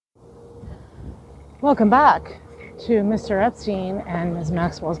Welcome back to Mr. Epstein and Ms.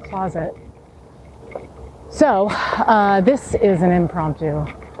 Maxwell's closet. So, this is an impromptu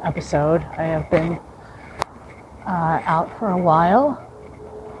episode. I have been out for a while,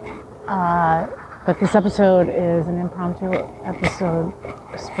 but this episode is an impromptu episode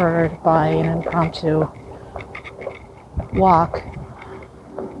spurred by an impromptu walk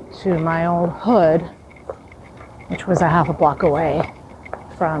to my old hood, which was a half a block away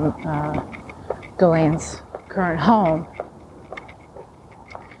from Gowanas' current home.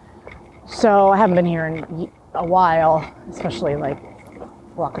 So I haven't been here in a while, especially like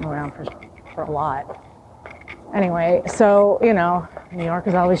walking around for a lot. Anyway, so, you know, New York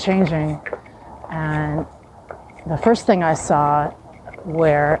is always changing. And the first thing I saw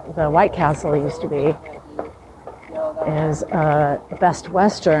where the White Castle used to be is a Best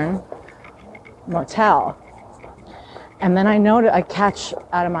Western motel. And then I catch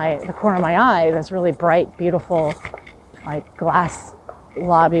out of the corner of my eye this really bright, beautiful, like glass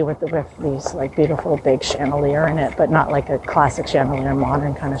lobby with these like beautiful big chandelier in it, but not like a classic chandelier,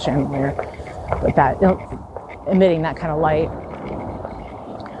 modern kind of chandelier, but that emitting that kind of light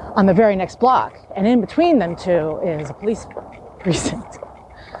on the very next block. And in between them two is a police precinct.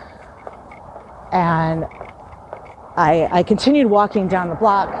 And I continued walking down the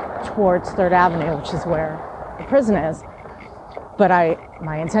block towards 3rd Avenue, which is where the prison is. But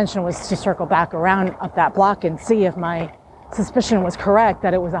my intention was to circle back around up that block and see if my suspicion was correct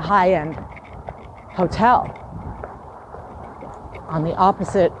that it was a high-end hotel on the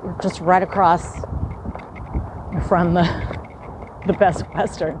opposite, just right across from the Best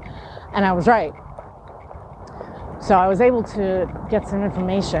Western. And I was right. So I was able to get some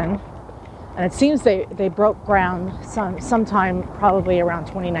information, and it seems they broke ground sometime probably around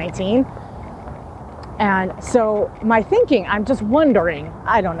 2019. And so my thinking, I'm just wondering,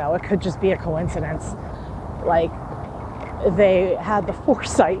 I don't know, it could just be a coincidence. Like they had the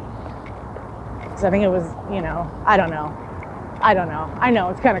foresight. So I think it was, you know, I don't know. I know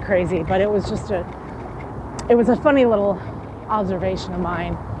it's kind of crazy, but it was a funny little observation of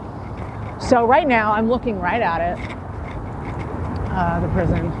mine. So right now I'm looking right at it, the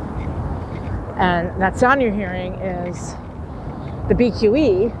prison. And that sound you're hearing is the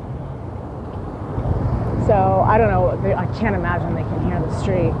BQE. So I don't know, I can't imagine they can hear the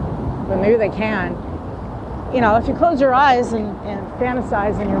street, but maybe they can. You know, if you close your eyes and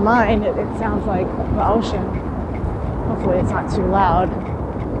fantasize in your mind, it sounds like the ocean. Hopefully it's not too loud.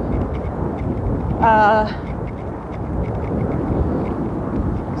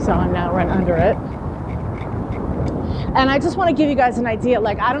 So I'm now right under it. And I just want to give you guys an idea,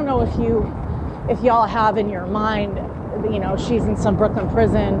 like, I don't know if y'all have in your mind, you know, she's in some Brooklyn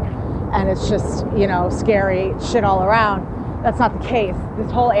prison and it's just, you know, scary shit all around. That's not the case. This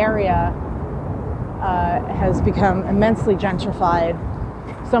whole area has become immensely gentrified,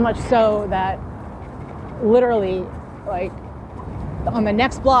 so much so that literally, like, on the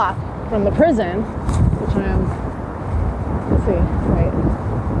next block from the prison, which I am, let's see, wait,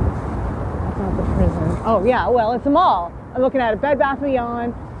 that's not the prison. Oh yeah, well, it's a mall. I'm looking at a Bed Bath &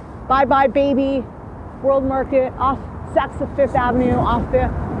 Beyond, Bye Bye Baby, World Market, off Saks of 5th Avenue, off the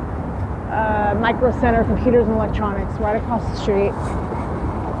Micro Center, Computers and Electronics, right across the street.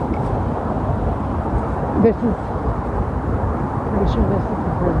 This is, pretty sure this is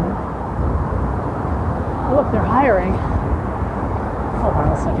the prison. Oh, look, they're hiring. Hold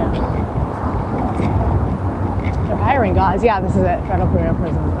on a second. They're hiring guys. Yeah, this is it. Federal Bureau of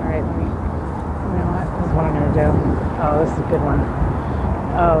Prisons. All right, you know what? This is what I'm going to do. Oh, this is a good one.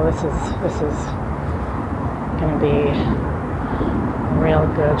 Oh, this is going to be a real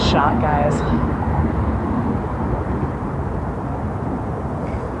good shot, guys.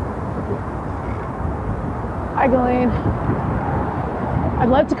 Hi, Ghislaine. I'd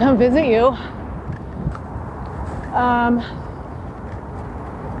love to come visit you.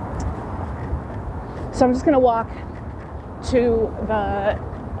 So I'm just going to walk to the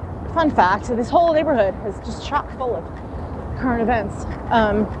fun fact. This whole neighborhood is just chock full of current events.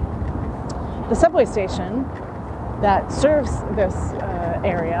 The subway station that serves this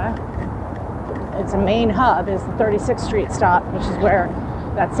area, its main hub, is the 36th Street stop, which is where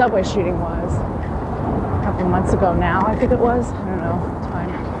that subway shooting was a couple months ago now, I think it was. I don't know.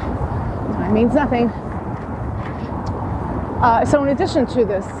 Time means nothing. So in addition to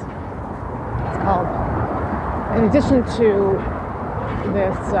this, in addition to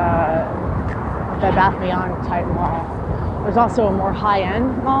this Bed Bath & Beyond type mall, there's also a more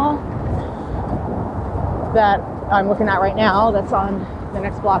high-end mall that I'm looking at right now that's on the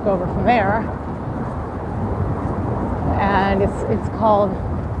next block over from there. And it's called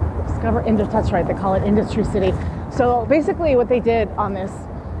That's right, they call it Industry City. So basically what they did on this,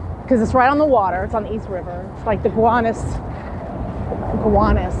 because it's right on the water, it's on the East River, it's like the Gowanas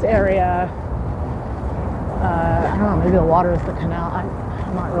area. I don't know, maybe the water is the canal,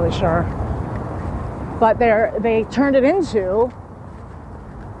 I'm not really sure. But they turned it into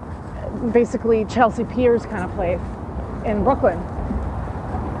basically Chelsea Piers kind of place in Brooklyn.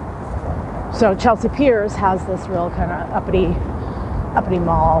 So Chelsea Piers has this real kind of uppity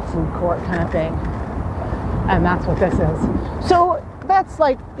mall, food court kind of thing. And that's what this is. So that's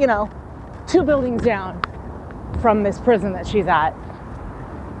like, 2 buildings down from this prison that she's at.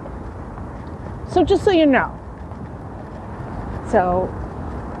 So just so you know. So,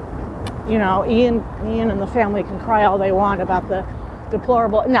 Ian and the family can cry all they want about the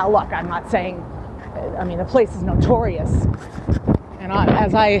deplorable. Now, look, I'm not saying, the place is notorious. And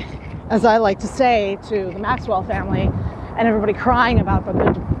as I like to say to the Maxwell family and everybody crying about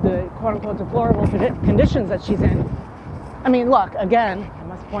the quote-unquote deplorable conditions that she's in. Look, again, I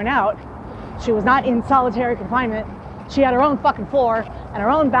must point out, she was not in solitary confinement. She had her own fucking floor and her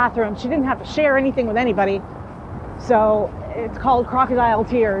own bathroom. She didn't have to share anything with anybody. So it's called crocodile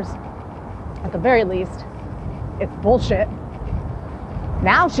tears, at the very least. It's bullshit.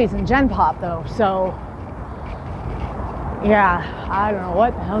 Now she's in Gen Pop, though, so yeah, I don't know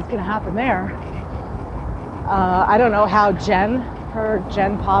what the hell's gonna happen there. I don't know how her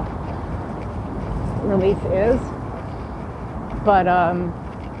Gen Pop release is, but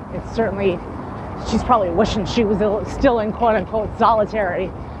it's certainly, she's probably wishing she was still in quote-unquote solitary.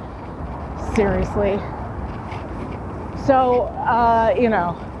 Seriously. So,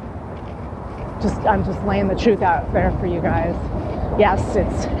 I'm just laying the truth out there for you guys. Yes,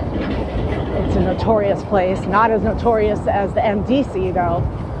 it's a notorious place. Not as notorious as the MDC, though,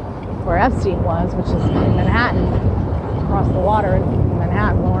 where Epstein was, which is in Manhattan, across the water in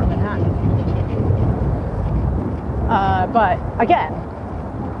Manhattan, lower Manhattan. But again,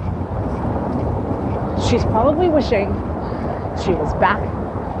 she's probably wishing she was back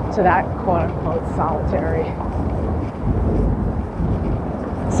to that quote-unquote solitary.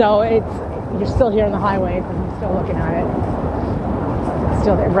 So you're still here on the highway because I'm still looking at it.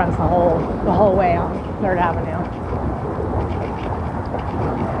 It runs the whole way on 3rd Avenue.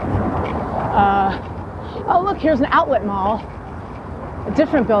 Oh look, here's an outlet mall. A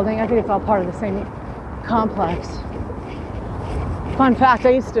different building. I think it's all part of the same complex. Fun fact,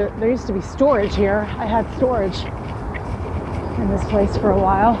 there used to be storage here. I had storage in this place for a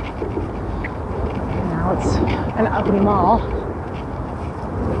while. Now it's an uppity mall.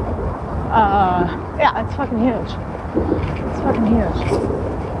 Yeah, it's fucking huge. It's fucking huge.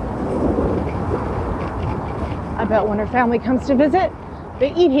 I bet when her family comes to visit,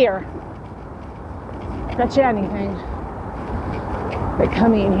 they eat here. Bet you anything. They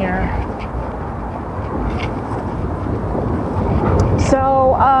come in here.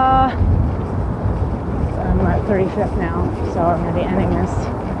 So, I'm at 35th now, so I'm gonna be ending this.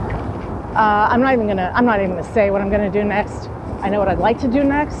 I'm not even gonna say what I'm gonna do next. I know what I'd like to do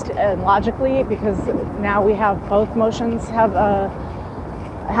next, and logically, because now we have both motions have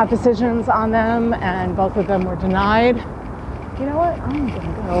decisions on them, and both of them were denied. You know what? I'm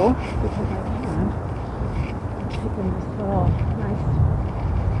gonna go because I can. I'm taking this little nice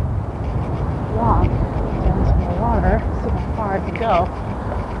walk down to the water, see how far I can go.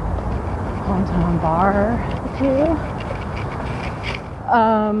 Hometown barbecue.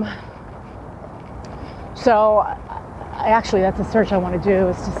 So actually, that's a search I want to do,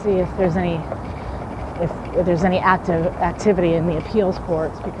 is to see if there's any activity in the appeals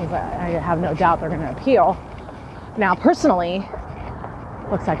courts, because I have no doubt they're going to appeal. Now, personally,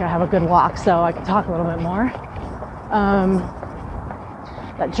 looks like I have a good walk, so I can talk a little bit more.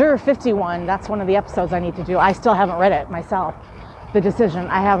 That Juror 51, that's one of the episodes I need to do. I still haven't read it myself. The decision,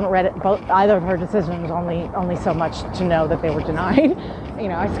 I haven't read it, either of her decisions, only so much to know that they were denied.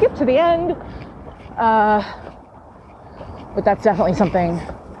 I skipped to the end. But that's definitely something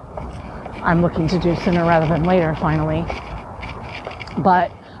I'm looking to do sooner rather than later, finally.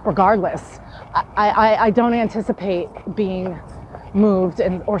 But regardless, I don't anticipate being moved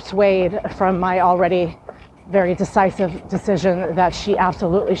or swayed from my already very decisive decision that she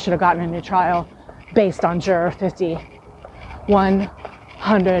absolutely should have gotten a new trial based on Juror 50.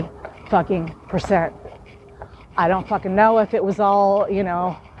 100 fucking %. I don't fucking know if it was all,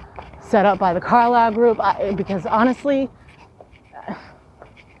 set up by the Carlisle group, because honestly,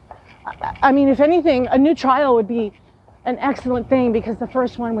 if anything, a new trial would be an excellent thing, because the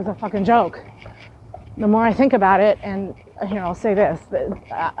first one was a fucking joke. The more I think about it, and I'll say this,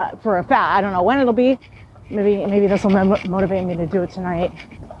 for a fact, I don't know when it'll be. Maybe this will motivate me to do it tonight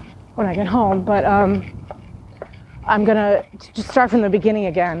when I get home, but I'm gonna just start from the beginning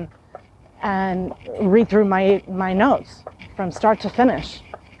again and read through my notes from start to finish,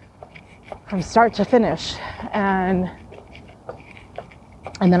 and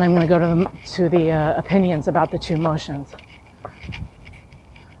then I'm gonna go to the opinions about the two motions.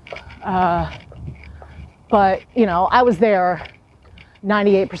 But you know, I was there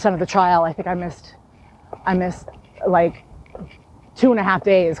 98% of the trial. I think I missed like 2.5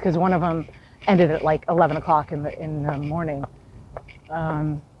 days because one of them ended at like 11 o'clock in the morning.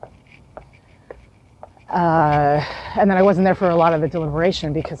 And then I wasn't there for a lot of the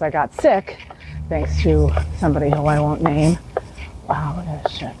deliberation because I got sick, thanks to somebody who I won't name. Wow, look at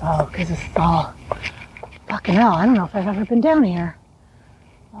this shit. Oh, because this is all fucking hell. I don't know if I've ever been down here.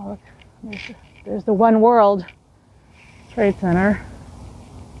 Oh, look, there's the One World Trade Center.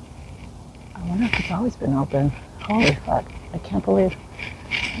 I wonder if it's always been open. Holy fuck, I can't believe.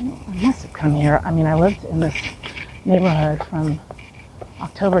 I must have come here. I mean, I lived in this neighborhood from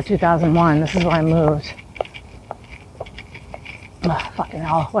October 2001. This is where I moved. Ugh, fucking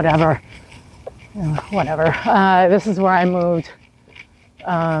hell, whatever. You know, whatever. This is where I moved.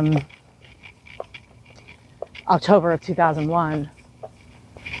 October of 2001.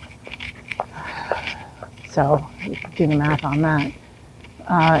 So you can do the math on that.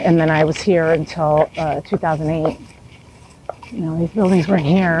 And then I was here until 2008. You know, these buildings were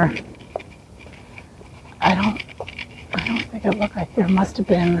here. I don't think it looked like there must have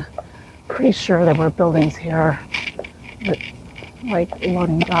been. Pretty sure there were buildings here, but like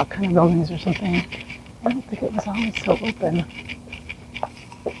loading dock kind of buildings or something. I don't think it was always so open.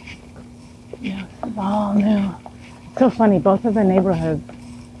 Yeah, this is all new. It's so funny. Both of the neighborhoods,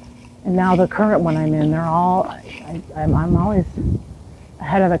 and now the current one I'm in, they're all. I'm always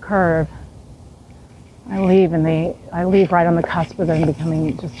ahead of the curve. I leave right on the cusp of them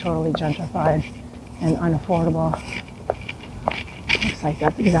becoming just totally gentrified and unaffordable. Looks like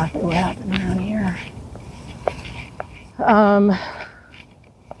that's exactly what happened around here.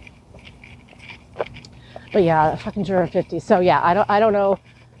 But yeah, fucking juror 50. So yeah, I don't know.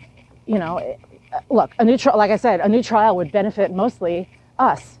 You know, look, like I said, a new trial would benefit mostly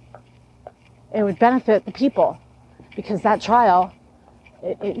us. It would benefit the people, because that trial,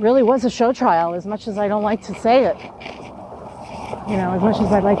 it really was a show trial, as much as I don't like to say it. You know, as much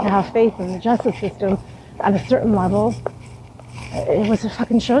as I'd like to have faith in the justice system, at a certain level, it was a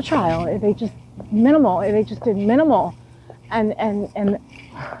fucking show trial. They just did minimal. And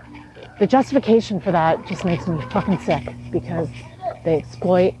the justification for that just makes me fucking sick, because they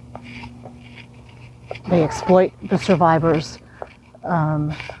exploit the survivors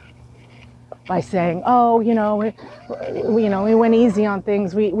by saying, oh, you know, we went easy on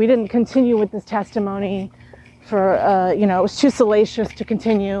things. We didn't continue with this testimony for, you know, it was too salacious to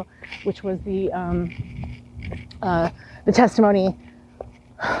continue, which was the testimony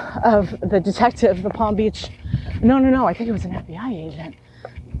of the detective, the Palm Beach. No, I think it was an FBI agent,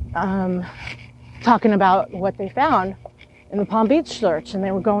 talking about what they found in the Palm Beach search, and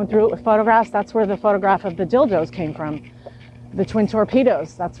they were going through it with photographs. That's where the photograph of the dildos came from, the twin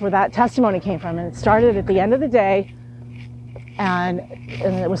torpedoes. That's where that testimony came from, and it started at the end of the day, and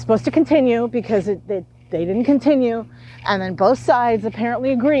it was supposed to continue because they didn't continue, and then both sides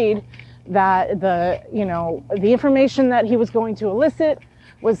apparently agreed that the information that he was going to elicit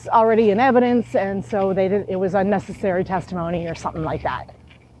was already in evidence, and so it was unnecessary testimony or something like that.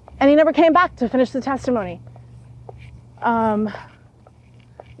 And he never came back to finish the testimony.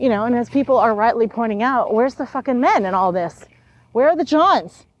 You know, and as people are rightly pointing out, where's the fucking men in all this? Where are the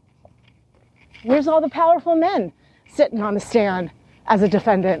Johns? Where's all the powerful men sitting on the stand as a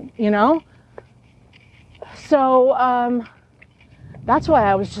defendant, you know? So that's why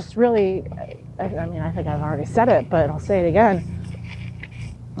I was just really, I mean, I think I've already said it, but I'll say it again.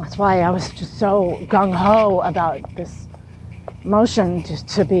 That's why I was just so gung-ho about this motion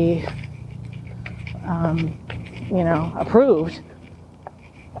to be, you know, approved,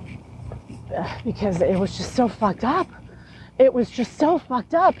 because it was just so fucked up. It was just so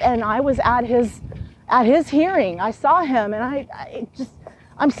fucked up, and I was at his hearing. I saw him, and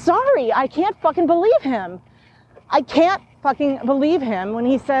I'm sorry, I can't fucking believe him. I can't fucking believe him when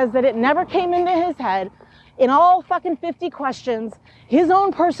he says that it never came into his head, in all fucking 50 questions, his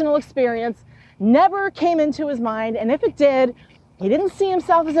own personal experience never came into his mind, and if it did, he didn't see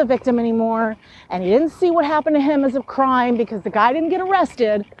himself as a victim anymore, and he didn't see what happened to him as a crime because the guy didn't get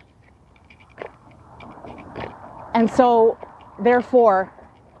arrested. And so, therefore,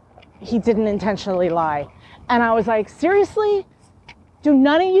 he didn't intentionally lie. And I was like, seriously? Do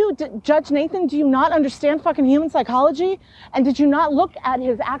none of you, Judge Nathan, do you not understand fucking human psychology? And did you not look at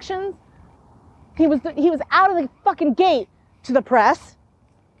his actions? He was out of the fucking gate to the press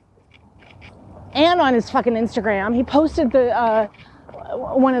and on his fucking Instagram. He posted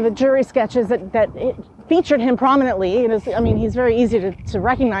one of the jury sketches that it featured him prominently. He's very easy to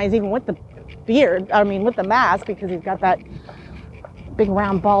recognize even with the beard, with the mask, because he's got that big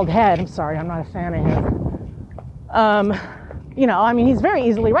round bald head. I'm sorry, I'm not a fan of him. He's very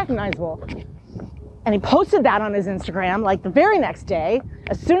easily recognizable. And he posted that on his Instagram like the very next day,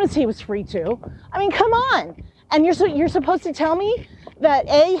 as soon as he was free to. I mean, come on. And you're supposed to tell me that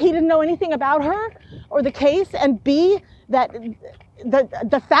A, he didn't know anything about her or the case, and B, that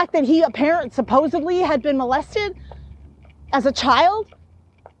the fact that he supposedly had been molested as a child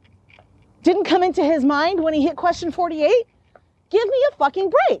didn't come into his mind when he hit question 48? Give me a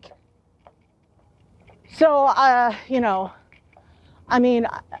fucking break. So,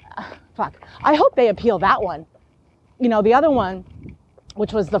 fuck. I hope they appeal that one. The other one,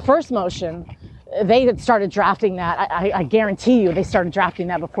 which was the first motion, they had started drafting that. I guarantee you they started drafting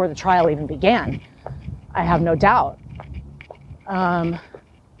that before the trial even began. I have no doubt.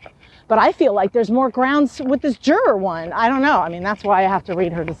 But I feel like there's more grounds with this juror one. I don't know. That's why I have to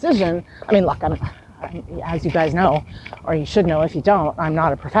read her decision. Look, I'm, as you guys know, or you should know if you don't, I'm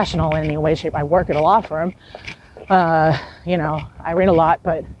not a professional in any way, shape. I work at a law firm. I read a lot,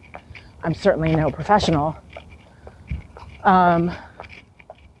 but I'm certainly no professional. But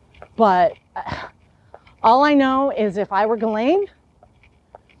all I know is if I were Ghislaine,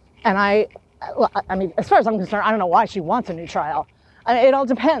 and as far as I'm concerned, I don't know why she wants a new trial. It all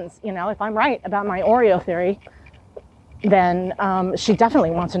depends. If I'm right about my Oreo theory, then she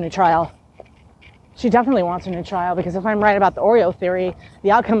definitely wants a new trial. She definitely wants a new trial, because if I'm right about the Oreo theory,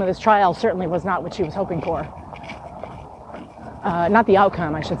 the outcome of this trial certainly was not what she was hoping for. Not the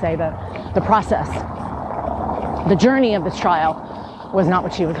outcome, I should say, the process. The journey of this trial was not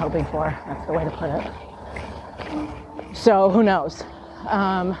what she was hoping for. That's the way to put it. So who knows?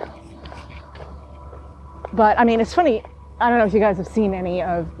 But it's funny. I don't know if you guys have seen any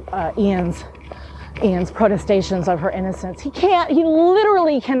of Ian's protestations of her innocence. He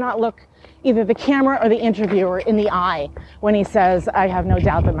literally cannot look either the camera or the interviewer in the eye when he says, "I have no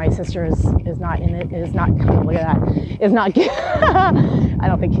doubt that my sister is not in it, is not," look at that, is not, I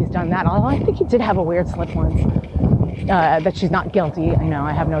don't think he's done that, although I think he did have a weird slip once, that she's not guilty.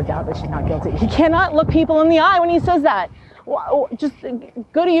 I have no doubt that she's not guilty. He cannot look people in the eye when he says that. Just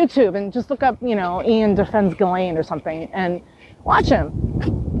go to YouTube and just look up, Ian defends Ghislaine or something, and watch him.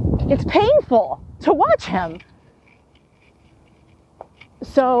 It's painful to watch him.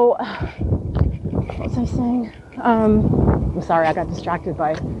 So, what was I saying? I'm sorry, I got distracted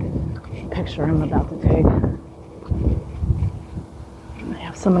by a picture I'm about to take. I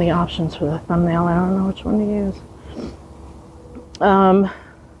have so many options for the thumbnail, I don't know which one to use.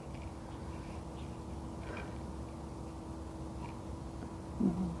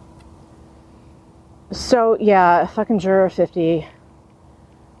 So, yeah, fucking Juror 50.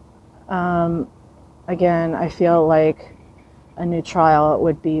 Again, I feel like a new trial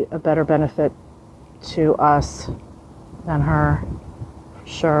would be a better benefit to us than her, for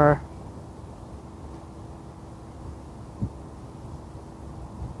sure.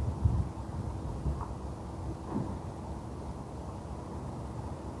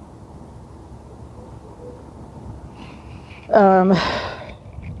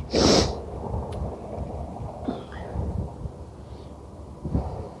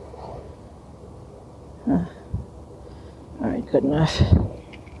 All right, good enough.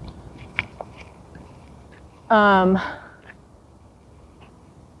 I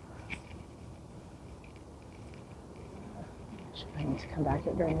need to come back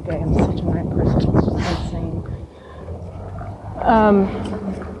here during the day. I'm such a night person. It's just insane.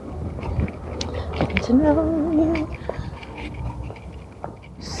 Getting to know you.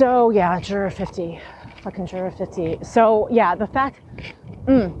 So, yeah, Juror 50. Fucking Juror 50. So, yeah, the fact...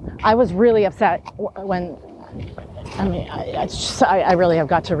 I was really upset when... I really have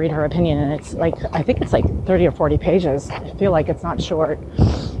got to read her opinion, and it's like, I think it's like 30 or 40 pages. I feel like it's not short.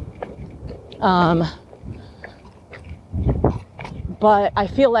 But I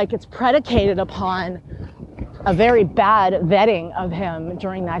feel like it's predicated upon a very bad vetting of him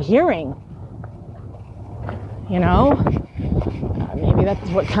during that hearing. Maybe that's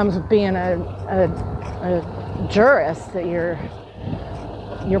what comes with being a jurist, that you're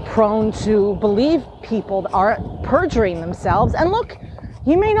prone to believe people are perjuring themselves. And look,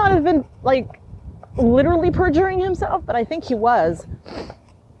 he may not have been literally perjuring himself, but I think he was.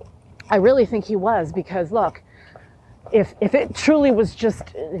 I really think he was, because look, if it truly was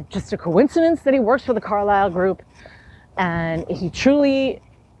just a coincidence that he works for the Carlyle Group, and he truly,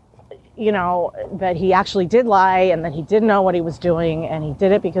 that he actually did lie, and that he did know what he was doing, and he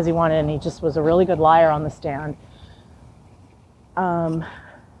did it because he wanted, and he just was a really good liar on the stand.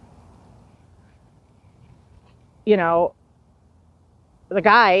 The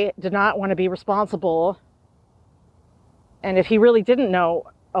guy did not want to be responsible. And if he really didn't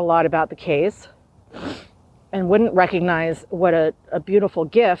know a lot about the case and wouldn't recognize what a beautiful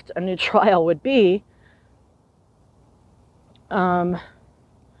gift a new trial would be, he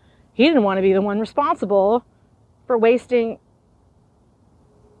didn't want to be the one responsible for wasting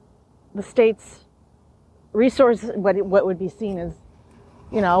the state's resources, what would be seen as,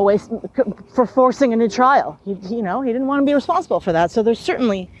 for forcing a new trial. He didn't want to be responsible for that. So there's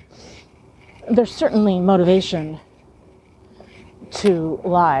certainly motivation to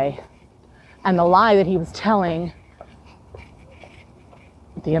lie. And the lie that he was telling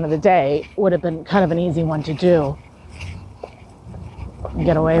at the end of the day would have been kind of an easy one to do and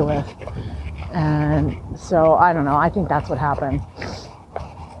get away with. And so, I don't know, I think that's what happened.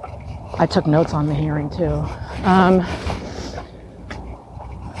 I took notes on the hearing too.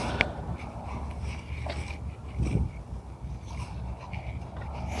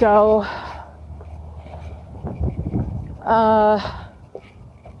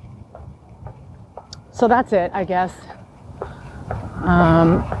 So that's it, I guess.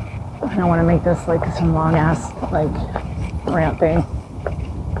 I don't want to make this like some long ass rant thing.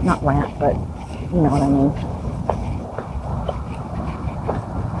 Not rant, but you know what I mean.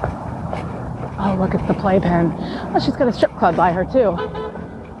 Oh, look, it's the playpen. Oh, she's got a strip club by her too.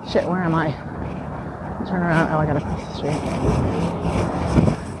 Shit, where am I? Turn around. Oh, I gotta cross the street.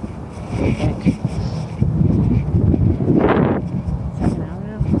 Second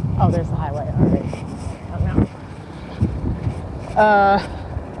Avenue? Oh, there's the highway. All right.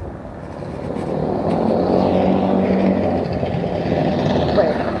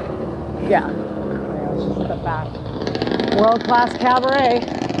 Wait. Yeah. Let's just step back. World-class cabaret.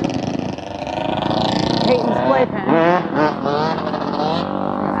 Peyton's Playpen.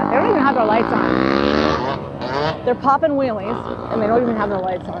 They don't even have their lights on. They're popping wheelies, and they don't even have their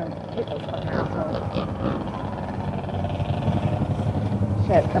lights on.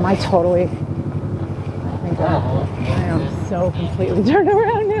 Shit, am I totally... I am so completely turned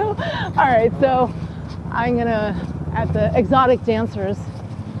around now. Alright, so I'm gonna, at the Exotic Dancers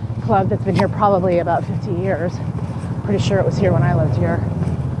Club that's been here probably about 50 years. Pretty sure it was here when I lived here.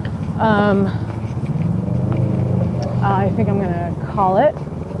 I think I'm gonna call it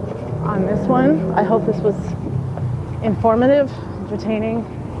on this one. I hope this was informative, entertaining,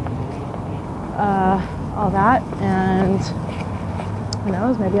 all that, and who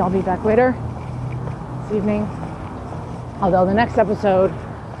knows, maybe I'll be back later this evening. Although the next episode,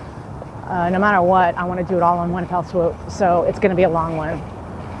 no matter what, I want to do it all in one fell swoop, so it's going to be a long one.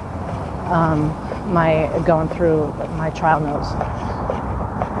 Going through my trial notes,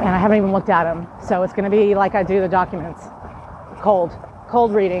 and I haven't even looked at them, so it's going to be like I do the documents, cold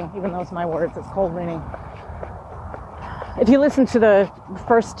reading, even though it's my words, it's cold reading. If you listen to the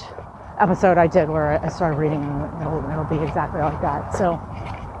first episode I did where I started reading, it'll be exactly like that. So,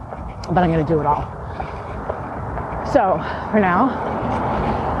 but I'm going to do it all. So, for now,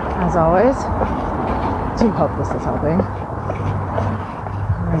 as always, do hope this is helping.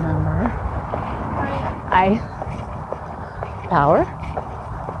 Remember, power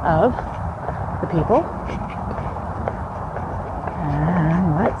of the people.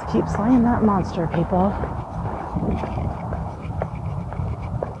 And let's keep slaying that monster, people.